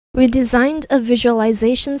We designed a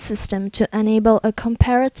visualization system to enable a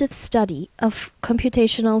comparative study of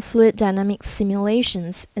computational fluid dynamics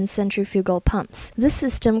simulations in centrifugal pumps. This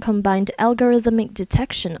system combined algorithmic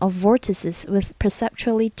detection of vortices with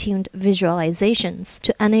perceptually tuned visualizations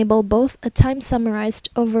to enable both a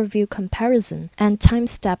time-summarized overview comparison and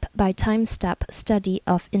time-step-by-time-step study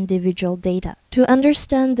of individual data. To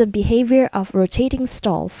understand the behavior of rotating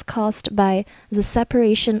stalls caused by the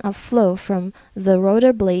separation of flow from the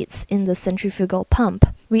rotor blades in the centrifugal pump,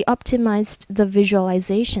 we optimized the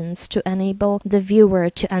visualizations to enable the viewer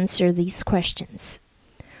to answer these questions.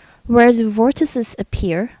 Where do vortices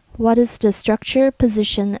appear? What is the structure,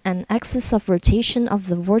 position, and axis of rotation of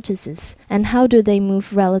the vortices, and how do they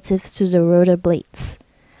move relative to the rotor blades?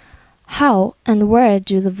 How and where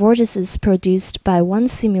do the vortices produced by one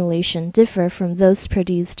simulation differ from those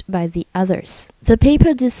produced by the others? The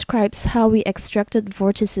paper describes how we extracted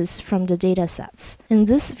vortices from the datasets. In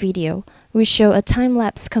this video, we show a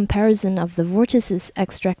time-lapse comparison of the vortices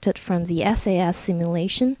extracted from the SAS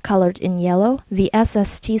simulation, colored in yellow, the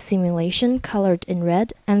SST simulation, colored in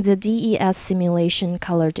red, and the DES simulation,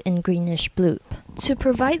 colored in greenish-blue. To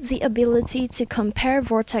provide the ability to compare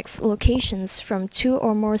vortex locations from two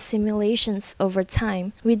or more simulations over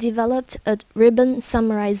time, we developed a ribbon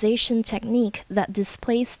summarization technique that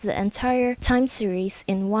displays the entire time series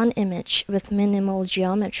in one image with minimal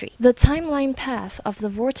geometry. The timeline path of the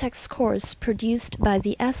vortex course produced by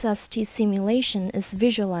the SST simulation is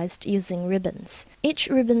visualized using ribbons. Each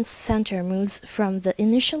ribbon's center moves from the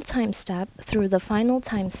initial time step through the final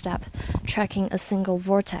time step, tracking a single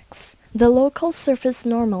vortex. The local surface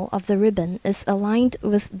normal of the ribbon is aligned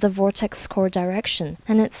with the vortex core direction,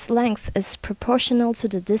 and its length is proportional to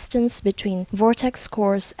the distance between vortex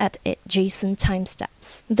cores at adjacent time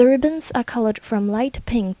steps. The ribbons are colored from light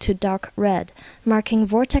pink to dark red, marking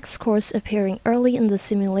vortex cores appearing early in the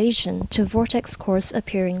simulation to vortex cores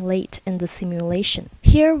appearing late in the simulation.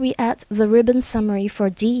 Here we add the ribbon summary for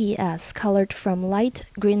DES, colored from light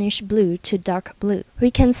greenish-blue to dark blue.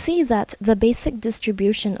 We can see that the basic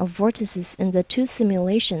distribution of vortices in the two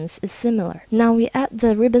simulations is similar. Now we add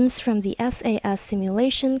the ribbons from the SAS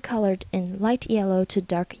simulation, colored in light yellow to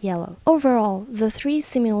dark yellow. Overall, the three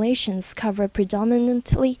simulations cover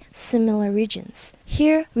predominantly similar regions.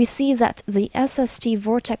 Here we see that the SST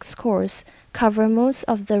vortex cores cover most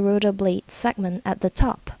of the rotor blade segment at the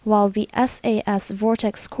top, while the SAS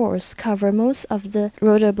vortex cores cover most of the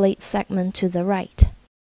rotor blade segment to the right.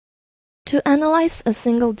 To analyze a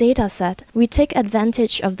single dataset, we take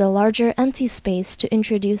advantage of the larger empty space to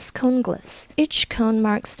introduce cone glyphs. Each cone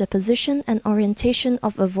marks the position and orientation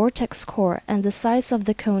of a vortex core, and the size of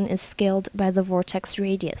the cone is scaled by the vortex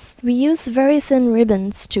radius. We use very thin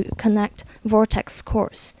ribbons to connect vortex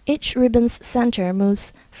cores. Each ribbon's center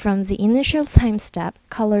moves from the initial time step,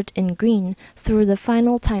 colored in green, through the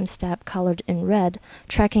final time step, colored in red,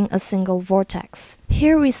 tracking a single vortex.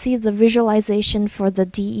 Here we see the visualization for the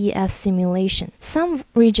DES simulation. Some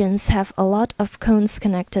regions have a lot of cones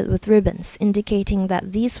connected with ribbons, indicating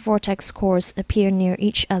that these vortex cores appear near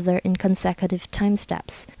each other in consecutive time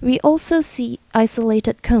steps. We also see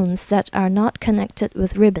isolated cones that are not connected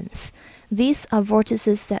with ribbons. These are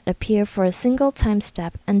vortices that appear for a single time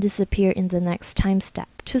step and disappear in the next time step.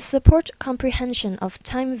 To support comprehension of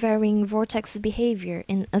time-varying vortex behavior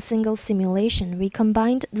in a single simulation, we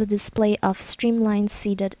combined the display of streamlines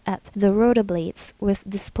seated at the rotor blades with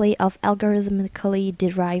display of algorithmically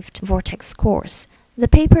derived vortex cores. The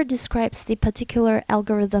paper describes the particular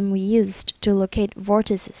algorithm we used to locate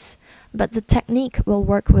vortices, but the technique will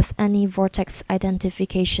work with any vortex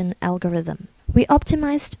identification algorithm. We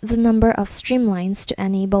optimized the number of streamlines to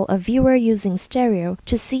enable a viewer using stereo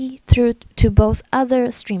to see through to both other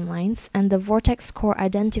streamlines and the vortex core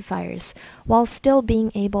identifiers while still being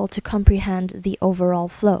able to comprehend the overall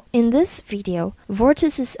flow. In this video,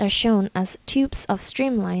 vortices are shown as tubes of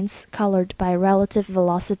streamlines colored by relative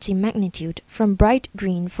velocity magnitude, from bright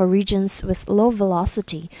green for regions with low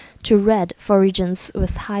velocity to red for regions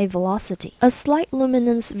with high velocity. A slight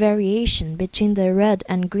luminance variation between the red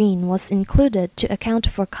and green was included to account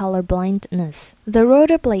for color blindness. The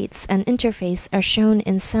rotor blades and interface are shown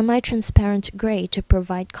in semi-transparent gray to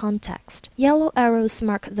provide context. Yellow arrows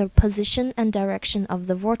mark the position and direction of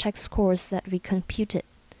the vortex cores that we computed.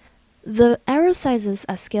 The arrow sizes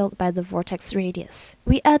are scaled by the vortex radius.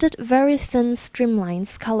 We added very thin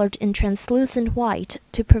streamlines colored in translucent white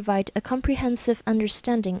to provide a comprehensive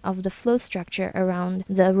understanding of the flow structure around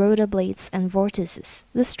the rotor blades and vortices.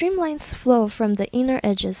 The streamlines flow from the inner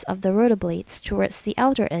edges of the rotor blades towards the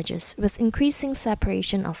outer edges with increasing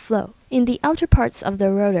separation of flow. In the outer parts of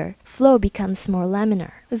the rotor, flow becomes more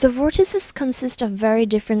laminar. The vortices consist of very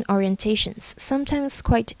different orientations, sometimes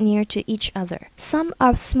quite near to each other. Some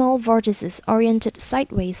are small vortices oriented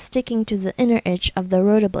sideways sticking to the inner edge of the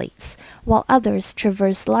rotor blades, while others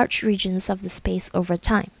traverse large regions of the space over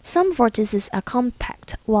time. Some vortices are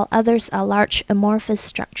compact, while others are large amorphous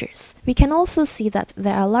structures. We can also see that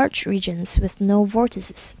there are large regions with no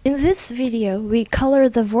vortices. In this video, we color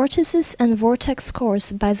the vortices and vortex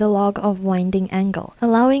cores by the log of winding angle,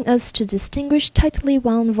 allowing us to distinguish tightly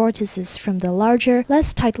wound vortices from the larger,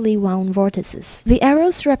 less tightly wound vortices. The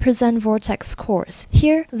arrows represent vortex cores.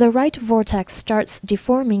 Here, the right vortex starts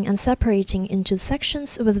deforming and separating into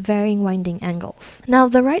sections with varying winding angles. Now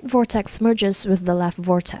the right vortex merges with the left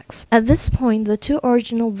vortex. At this point, the two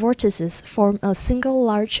original vortices form a single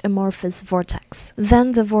large amorphous vortex.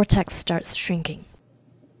 Then the vortex starts shrinking.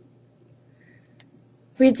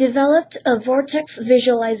 We developed a vortex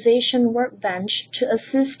visualization workbench to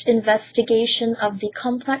assist investigation of the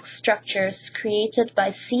complex structures created by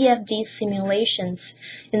CFD simulations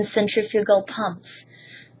in centrifugal pumps.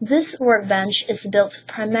 This workbench is built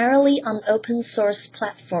primarily on open source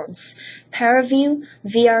platforms, ParaView,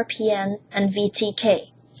 VRPN, and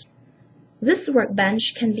VTK. This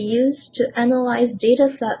workbench can be used to analyze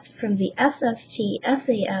datasets from the SST,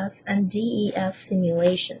 SAS, and DES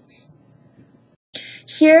simulations.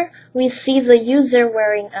 Here, we see the user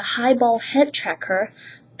wearing a highball head tracker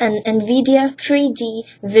and NVIDIA 3D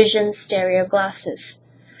Vision stereo glasses.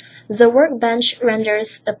 The workbench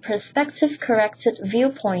renders a perspective-corrected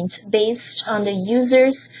viewpoint based on the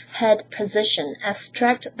user's head position as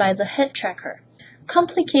tracked by the head tracker.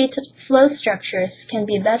 Complicated flow structures can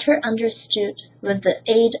be better understood with the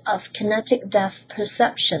aid of kinetic depth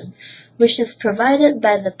perception, which is provided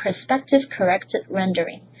by the perspective-corrected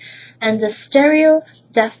rendering, and the stereo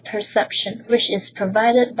depth perception, which is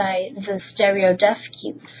provided by the stereo depth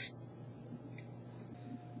cubes.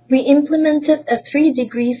 We implemented a 3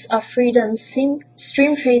 degrees of freedom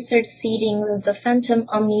stream tracer seeding with the Phantom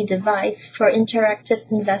Omni device for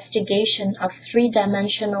interactive investigation of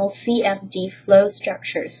 3-dimensional CFD flow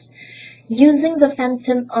structures. Using the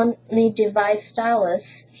Phantom Omni device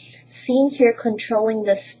stylus, seen here controlling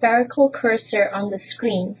the spherical cursor on the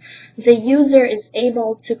screen, the user is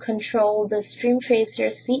able to control the stream tracer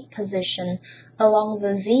seed position along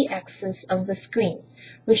the z-axis of the screen,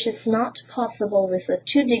 which is not possible with a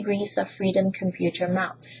 2 degrees of freedom computer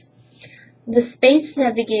mouse. The Space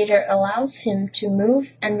Navigator allows him to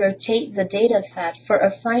move and rotate the dataset for a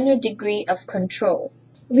finer degree of control.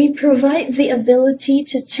 We provide the ability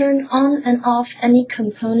to turn on and off any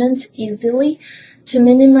component easily to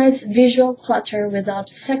minimize visual clutter without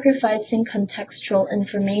sacrificing contextual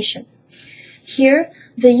information. Here,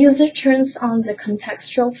 the user turns on the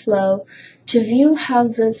contextual flow to view how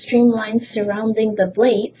the streamlines surrounding the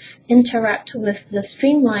blades interact with the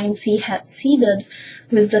streamlines he had seeded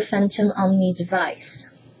with the Phantom Omni device.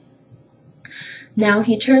 Now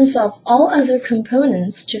he turns off all other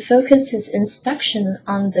components to focus his inspection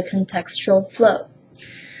on the contextual flow.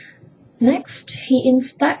 Next, he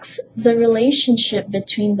inspects the relationship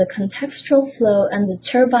between the contextual flow and the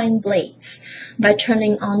turbine blades by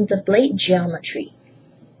turning on the blade geometry.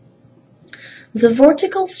 The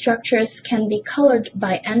vertical structures can be colored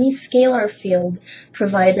by any scalar field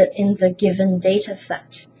provided in the given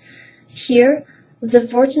dataset. Here, the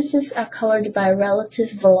vortices are colored by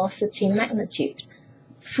relative velocity magnitude.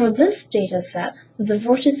 For this dataset, the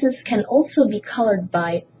vortices can also be colored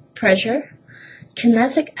by pressure,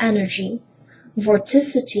 kinetic energy,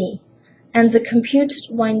 vorticity, and the computed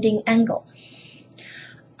winding angle.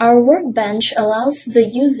 Our workbench allows the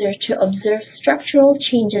user to observe structural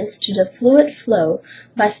changes to the fluid flow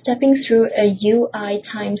by stepping through a UI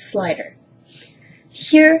time slider.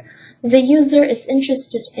 Here, the user is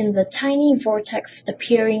interested in the tiny vortex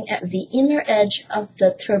appearing at the inner edge of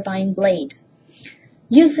the turbine blade.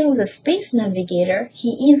 Using the Space Navigator, he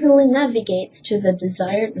easily navigates to the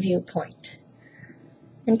desired viewpoint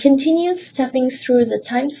and continues stepping through the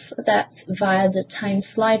time steps via the time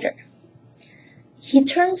slider. He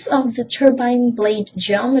turns off the turbine blade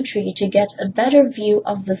geometry to get a better view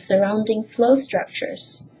of the surrounding flow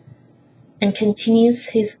structures and continues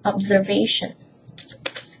his observation.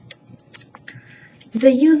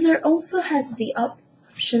 The user also has the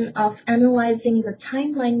option of analyzing the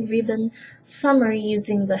timeline ribbon summary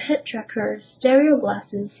using the head tracker, stereo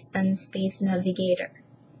glasses, and Space Navigator.